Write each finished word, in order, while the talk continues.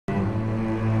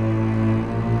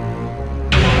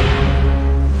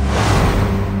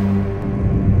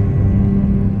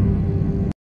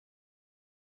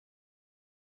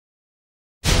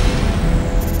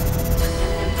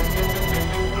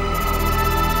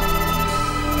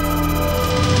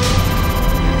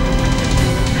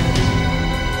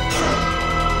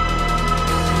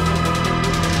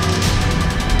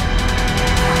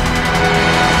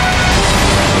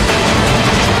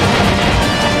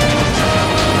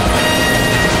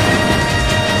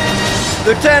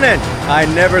Lieutenant, I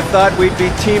never thought we'd be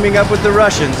teaming up with the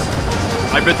Russians.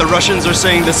 I bet the Russians are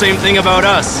saying the same thing about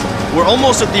us. We're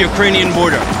almost at the Ukrainian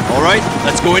border. All right,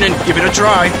 let's go in and give it a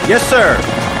try. Yes, sir.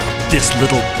 This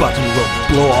little button will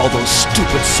blow all those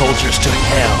stupid soldiers to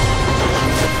hell.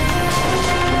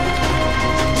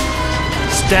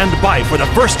 Stand by for the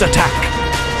first attack.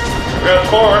 Group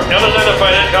 4,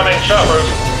 unidentified incoming choppers.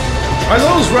 Are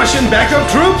those Russian backup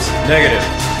troops? Negative.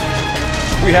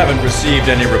 We haven't received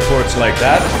any reports like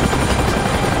that.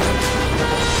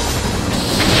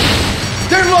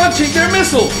 They're launching their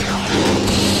missiles!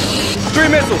 3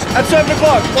 missiles at 7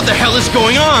 o'clock. What the hell is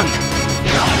going on?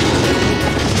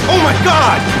 Oh my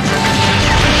God!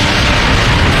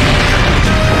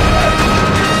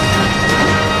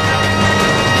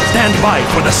 Stand by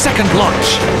for the second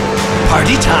launch.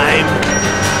 Party time.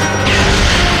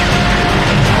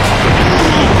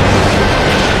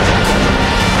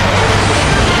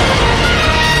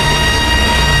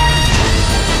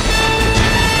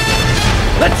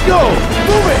 Let's go!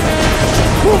 Move it!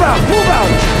 Move out! Move out!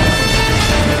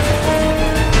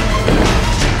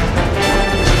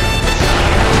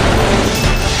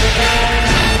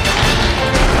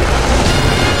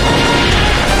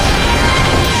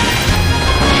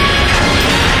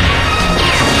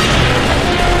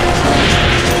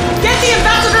 Get the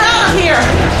ambassador out of here!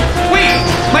 Wait!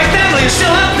 My family is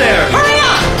still up there! Hurry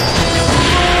up!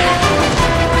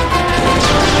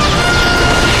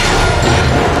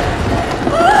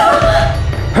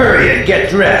 Hurry and get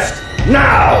dressed!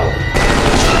 Now!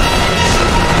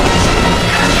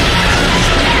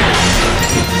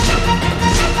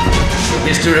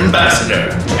 Mr. Ambassador,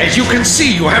 as you can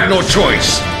see, you have no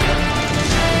choice.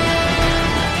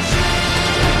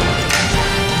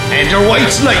 And your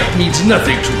wife's life means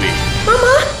nothing to me.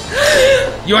 Mama!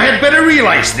 You had better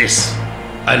realize this.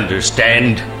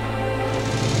 Understand?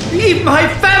 Leave my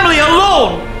family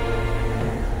alone!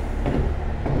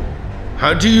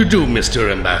 How do you do,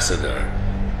 Mr. Ambassador?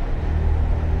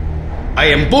 I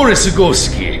am Boris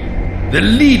Ugorski, the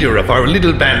leader of our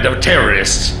little band of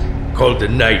terrorists called the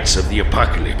Knights of the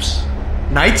Apocalypse.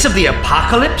 Knights of the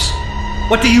Apocalypse?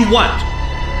 What do you want?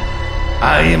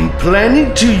 I am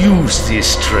planning to use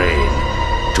this train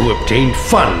to obtain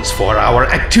funds for our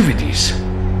activities.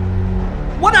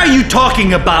 What are you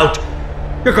talking about?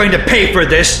 You're going to pay for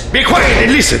this? Be quiet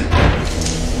and listen!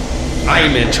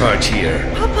 I'm in charge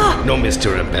here. Papa! No,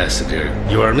 Mr. Ambassador,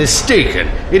 you are mistaken.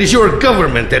 It is your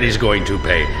government that is going to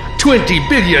pay $20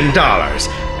 billion.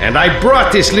 And I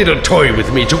brought this little toy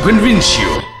with me to convince you.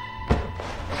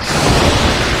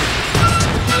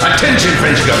 Attention,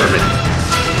 French government.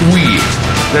 We,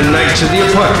 the Knights of the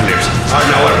Apocalypse, are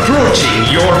now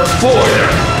approaching your border.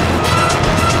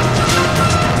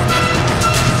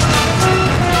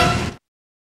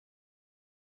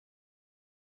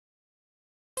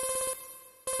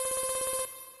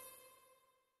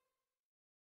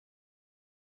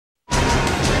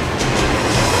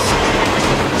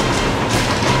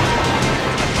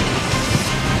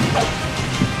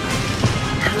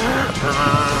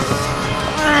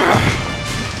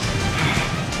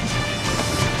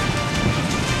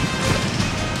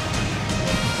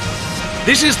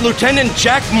 This is Lieutenant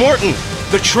Jack Morton.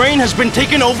 The train has been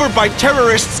taken over by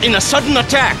terrorists in a sudden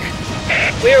attack.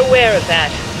 We're aware of that.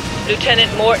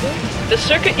 Lieutenant Morton, the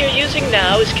circuit you're using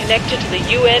now is connected to the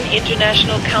UN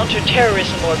International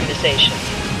Counter-Terrorism Organization.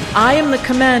 I am the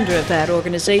commander of that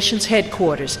organization's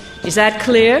headquarters. Is that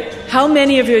clear? How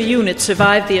many of your units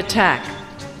survived the attack?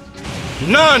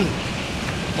 None!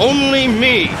 Only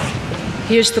me!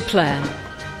 Here's the plan.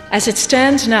 As it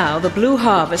stands now, the Blue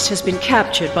Harvest has been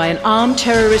captured by an armed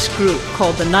terrorist group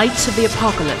called the Knights of the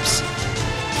Apocalypse.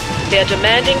 They're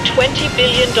demanding $20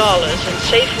 billion in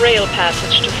safe rail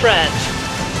passage to France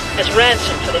as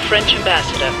ransom for the French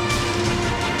ambassador.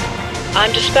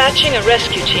 I'm dispatching a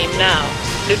rescue team now.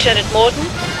 Lieutenant Morton,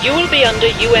 you will be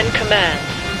under UN command.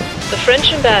 The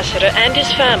French ambassador and his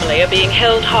family are being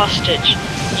held hostage.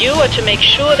 You are to make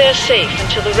sure they're safe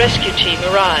until the rescue team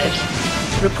arrives.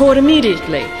 Report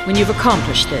immediately when you've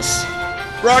accomplished this.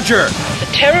 Roger! The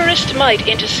terrorist might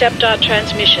intercept our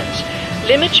transmissions.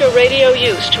 Limit your radio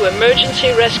use to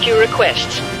emergency rescue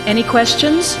requests. Any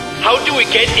questions? How do we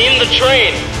get in the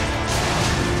train?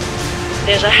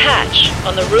 There's a hatch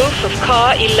on the roof of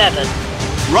car 11.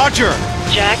 Roger!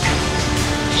 Jack,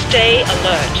 stay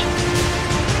alert.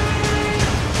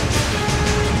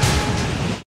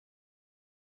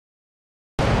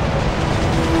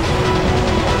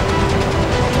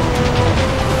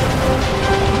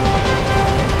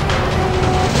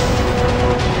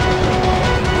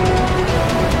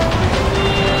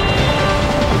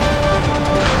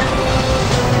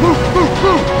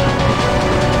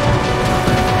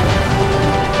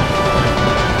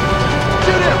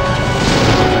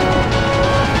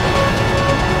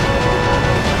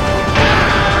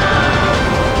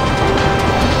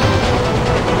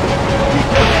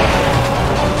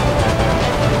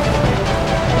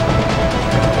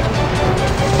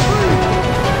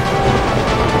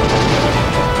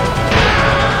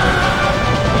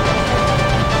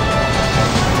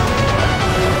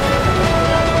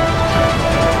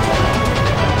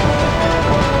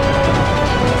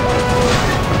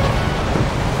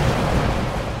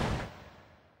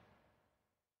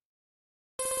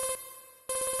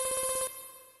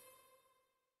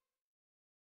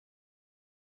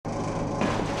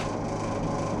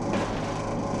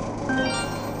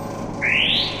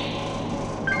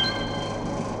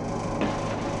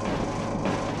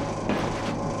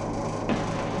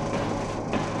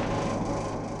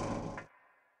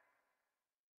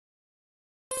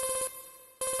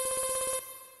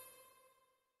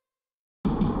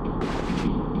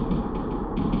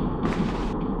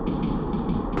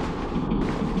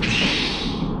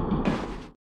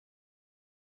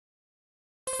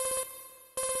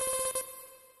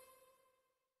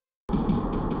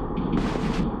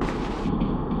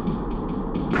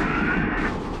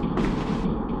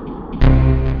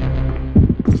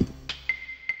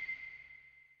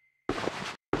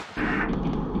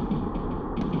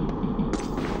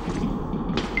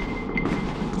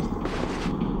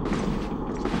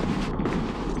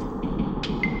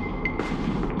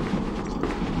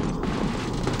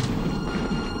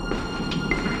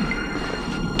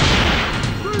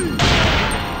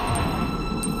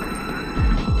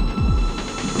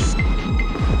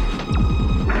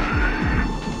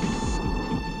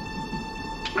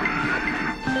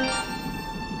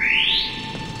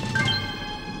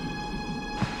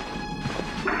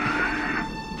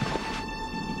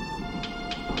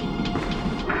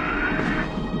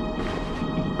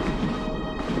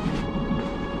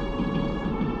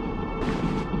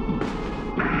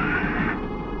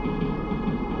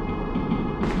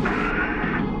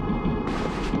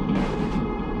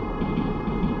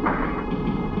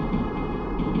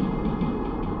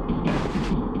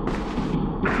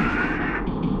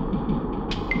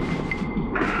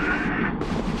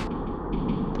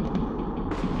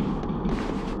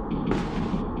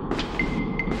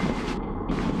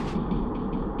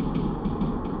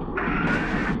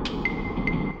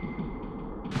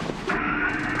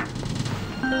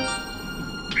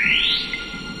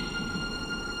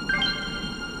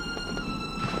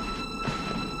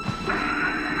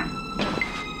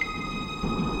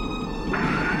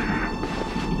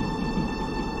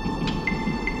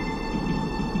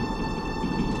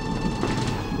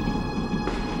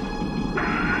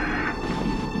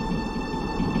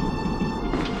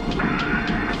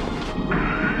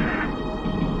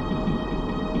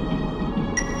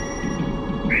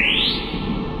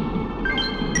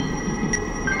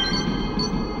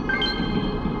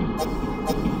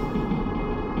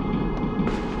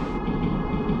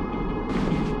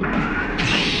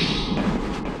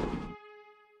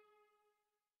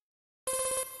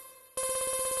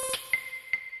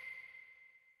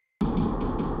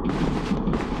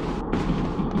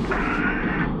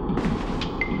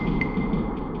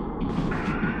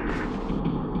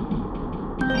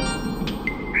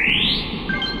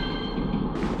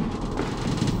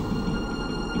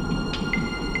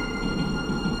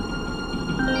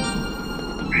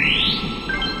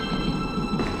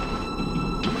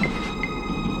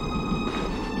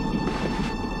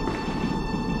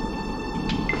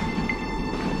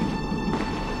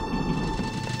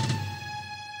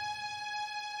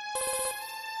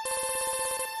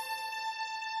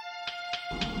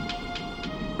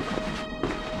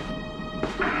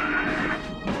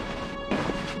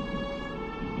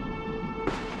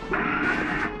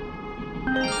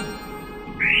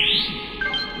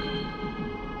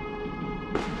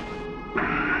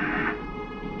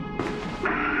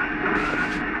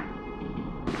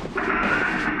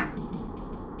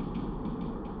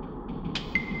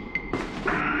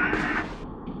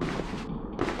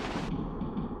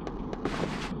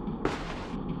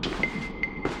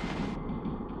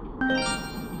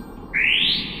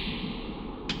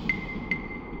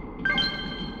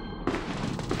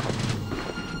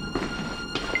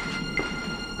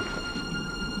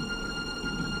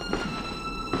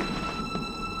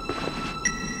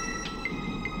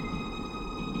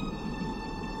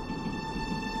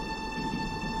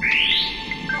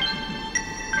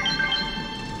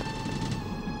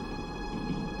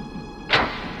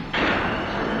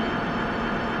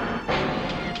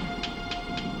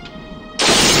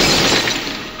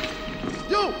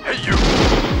 Hey, you!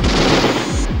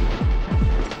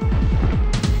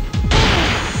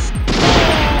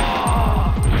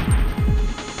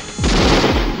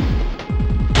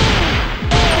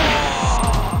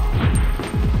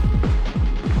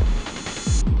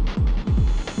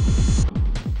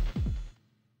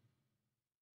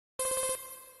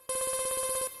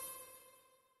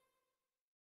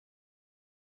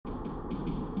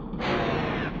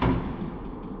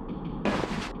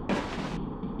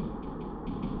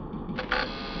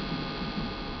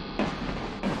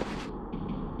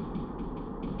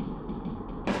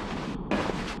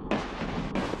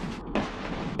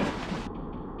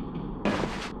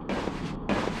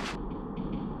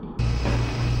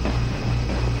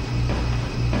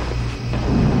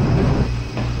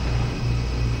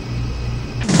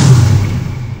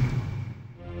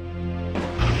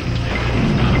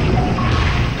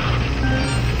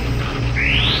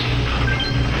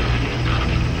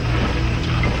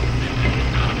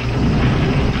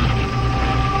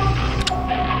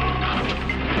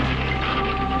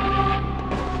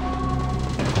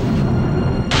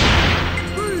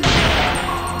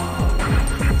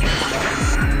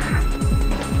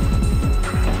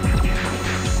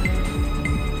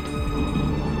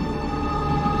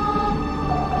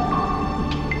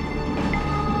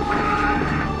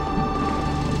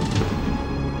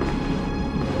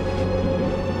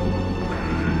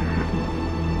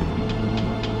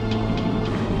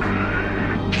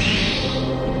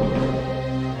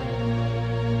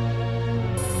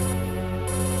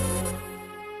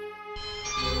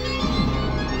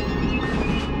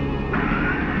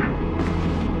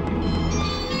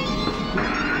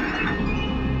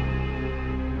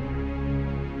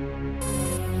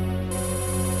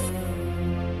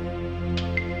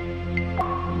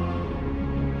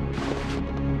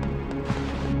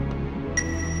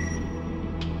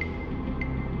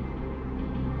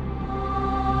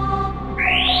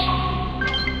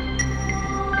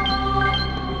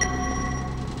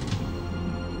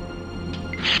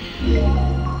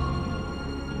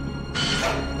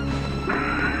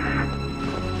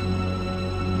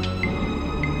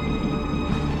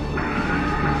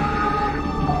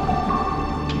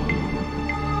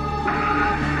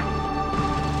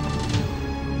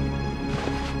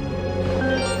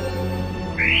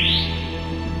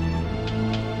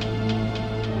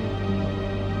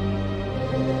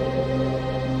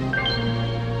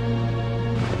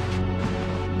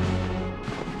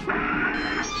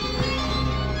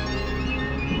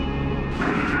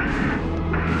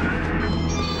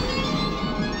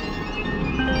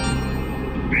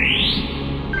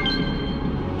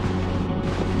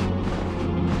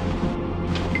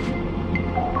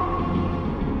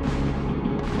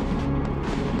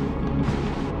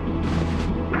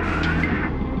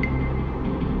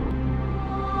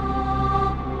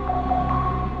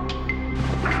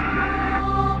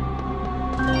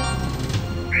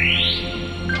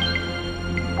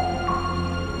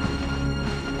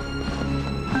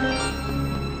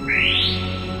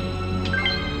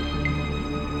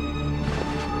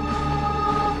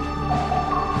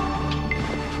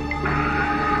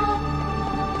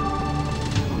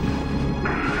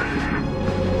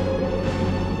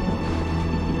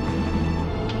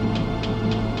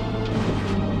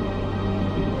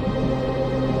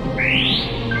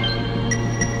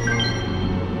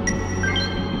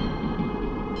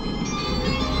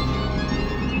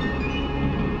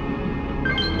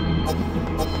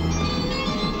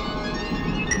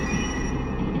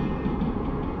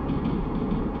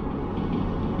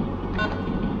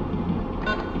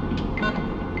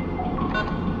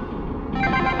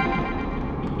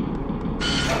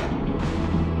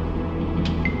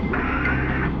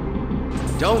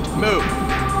 Don't move.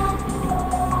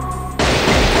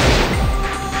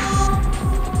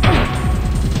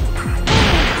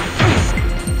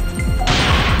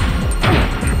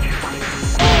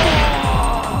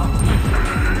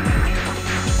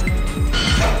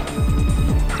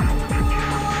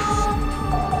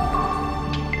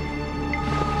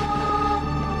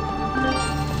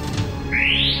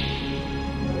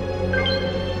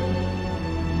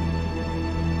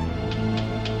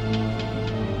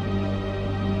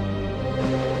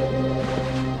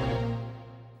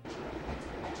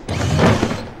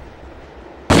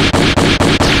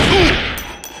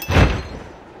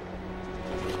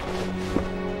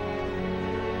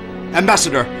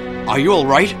 Ambassador, are you all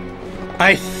right?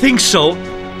 I think so.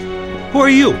 Who are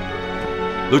you?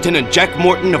 Lieutenant Jack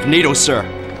Morton of NATO, sir.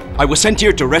 I was sent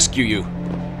here to rescue you.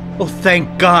 Oh,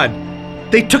 thank God.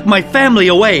 They took my family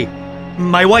away.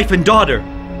 My wife and daughter.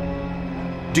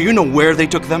 Do you know where they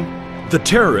took them? The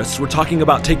terrorists were talking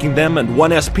about taking them and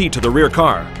one SP to the rear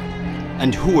car.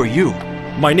 And who are you?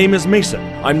 My name is Mason.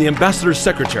 I'm the ambassador's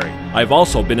secretary. I've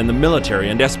also been in the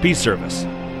military and SP service.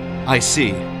 I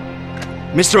see.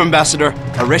 Mr. Ambassador,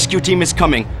 a rescue team is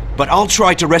coming, but I'll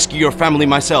try to rescue your family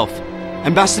myself.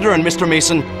 Ambassador and Mr.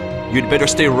 Mason, you'd better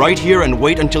stay right here and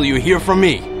wait until you hear from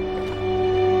me.